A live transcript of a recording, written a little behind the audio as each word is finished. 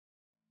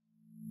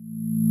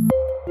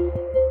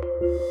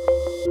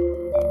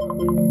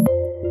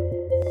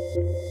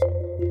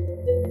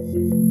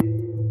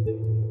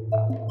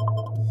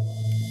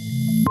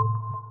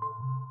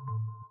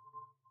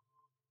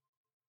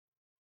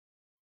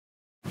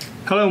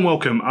Hello and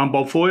welcome, I'm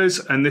Bob Foyers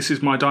and this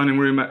is my dining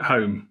room at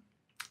home.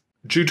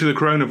 Due to the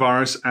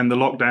coronavirus and the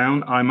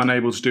lockdown, I'm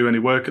unable to do any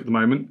work at the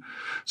moment.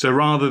 So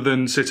rather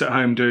than sit at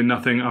home doing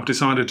nothing, I've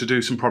decided to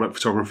do some product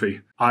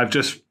photography. I've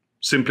just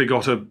simply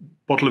got a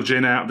bottle of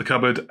gin out of the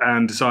cupboard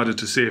and decided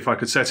to see if I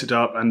could set it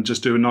up and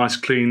just do a nice,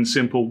 clean,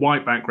 simple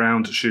white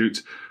background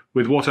shoot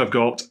with what I've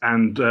got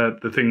and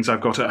the things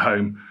I've got at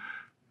home.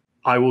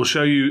 I will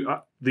show you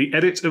the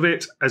edit of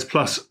it as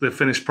plus the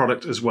finished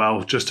product as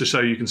well, just to show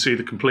you can see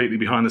the completely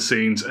behind the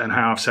scenes and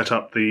how I've set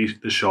up the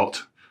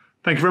shot.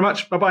 Thank you very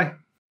much. Bye-bye.